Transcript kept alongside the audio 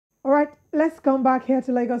All right, let's come back here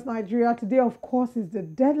to Lagos, Nigeria. Today, of course, is the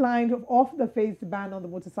deadline of the phased ban on the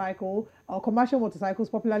motorcycle, or commercial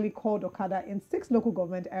motorcycles, popularly called Okada, in six local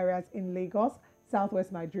government areas in Lagos,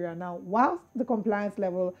 southwest Nigeria. Now, whilst the compliance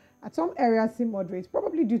level at some areas seem moderate,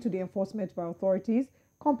 probably due to the enforcement by authorities,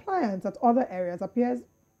 compliance at other areas appears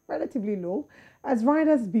relatively low, as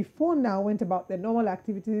riders before now went about their normal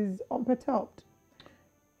activities unperturbed.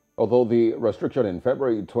 Although the restriction in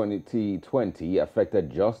February 2020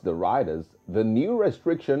 affected just the riders, the new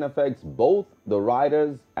restriction affects both the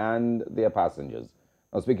riders and their passengers.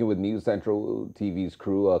 Now, speaking with News Central TV's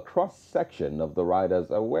crew, a cross section of the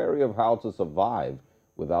riders are wary of how to survive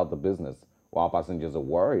without the business, while passengers are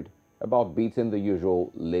worried about beating the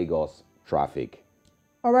usual Lagos traffic.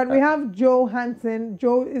 All right, we have Joe Hansen.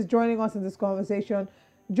 Joe is joining us in this conversation.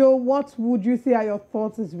 Joe, what would you say are your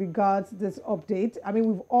thoughts as regards this update? I mean,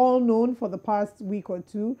 we've all known for the past week or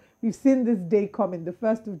two, we've seen this day coming, the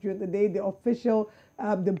 1st of June, the day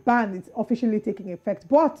the ban is officially taking effect.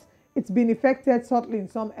 But it's been effected subtly in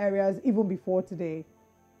some areas even before today.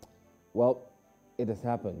 Well, it has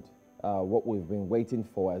happened. What we've been waiting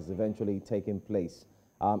for has eventually taken place.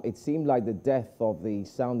 It seemed like the death of the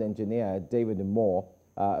sound engineer, David Moore,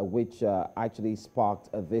 which actually sparked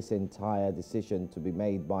this entire decision to be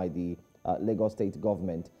made by the Lagos state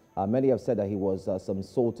government. Many have said that he was some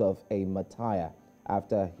sort of a martyr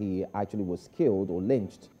after he actually was killed or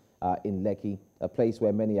lynched in Lekki, a place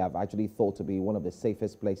where many have actually thought to be one of the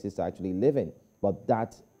safest places to actually live in. But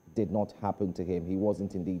that did not happen to him. He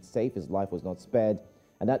wasn't indeed safe. His life was not spared.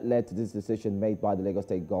 And that led to this decision made by the Lagos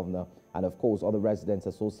State Governor and, of course, other residents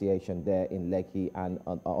association there in Lekki and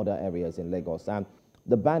other areas in Lagos. And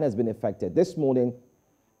the ban has been effected. This morning,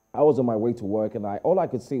 I was on my way to work, and all I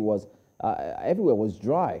could see was everywhere was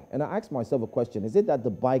dry. And I asked myself a question: is it that the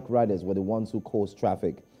bike riders were the ones who caused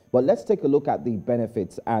traffic? But let's take a look at the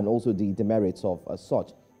benefits and also the demerits of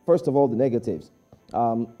such. First of all, the negatives.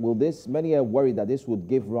 Many are worried that this would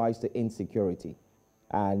give rise to insecurity.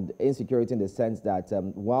 And insecurity in the sense that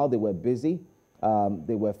while they were busy,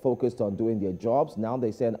 they were focused on doing their jobs. Now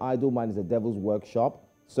they say an idle mind is a devil's workshop.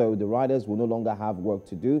 So the riders will no longer have work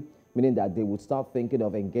to do, meaning that they would start thinking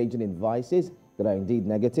of engaging in vices that are indeed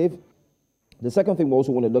negative. The second thing we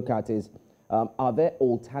also want to look at is, are there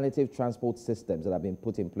alternative transport systems that have been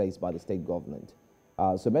put in place by the state government?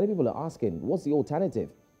 So many people are asking, what's the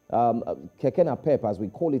alternative? Keke Napep, as we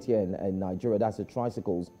call it here in Nigeria, that's the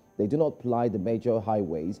tricycles. They do not ply the major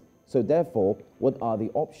highways. So therefore, what are the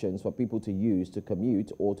options for people to use to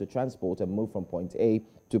commute or to transport and move from point A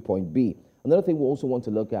to point B? Another thing we also want to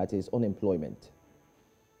look at is unemployment.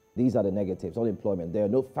 These are the negatives. Unemployment. There are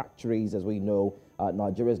no factories, as we know.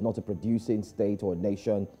 Nigeria is not a producing state or a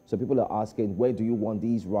nation. So people are asking, where do you want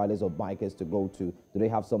these riders or bikers to go to? Do they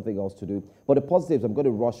have something else to do? But the positives, I'm going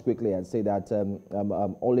to rush quickly and say that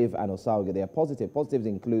Olive and Osauge, they are positive. Positives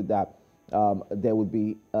include that there would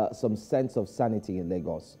be some sense of sanity in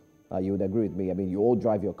Lagos. You would agree with me. I mean, you all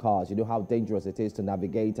drive your cars. You know how dangerous it is to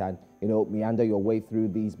navigate and, meander your way through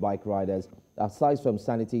these bike riders. Aside from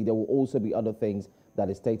sanity, there will also be other things that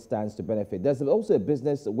the state stands to benefit. There's also a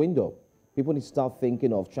business window. People need to start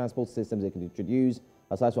thinking of transport systems they can introduce,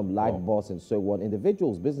 aside from light bus and so on.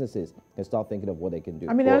 Individuals, businesses can start thinking of what they can do.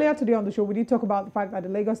 I mean, earlier today on the show, we did talk about the fact that the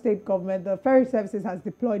Lagos state government, the ferry services, has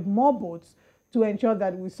deployed more boats to ensure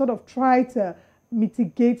that we sort of try to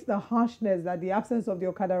mitigate the harshness that the absence of the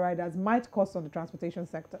Okada riders might cause on the transportation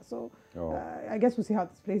sector. So I guess we'll see how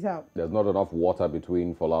this plays out. There's not enough water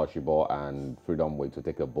between Fola Oshibo and Freedom Way to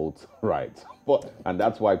take a boat ride. And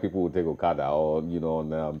that's why people will take Okada or,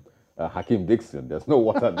 on Hakim Dixon. There's no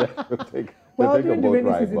water there to take, well, take a during the boat rainy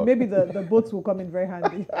ride. season, maybe the boats will come in very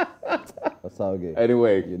handy. That's how good.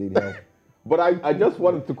 Anyway. You need help. But I just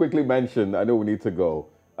wanted to quickly mention, I know we need to go.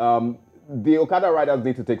 The Okada riders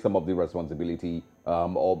need to take some of the responsibility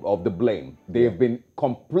of the blame. They have been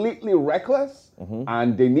completely reckless,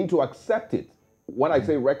 and they need to accept it. When I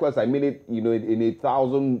say reckless, I mean it, in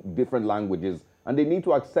 1,000 different languages, and they need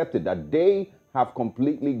to accept it, that they have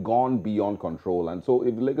completely gone beyond control. And so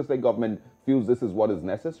if the Lagos State government feels this is what is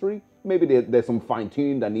necessary, maybe there's some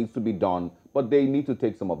fine-tuning that needs to be done, but they need to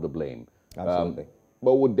take some of the blame. Absolutely.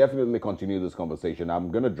 But we'll definitely continue this conversation. I'm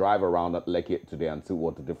going to drive around at Lekki today and see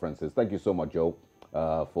what the difference is. Thank you so much, Joe,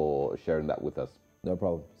 for sharing that with us. No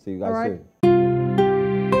problem. See you guys All right. soon.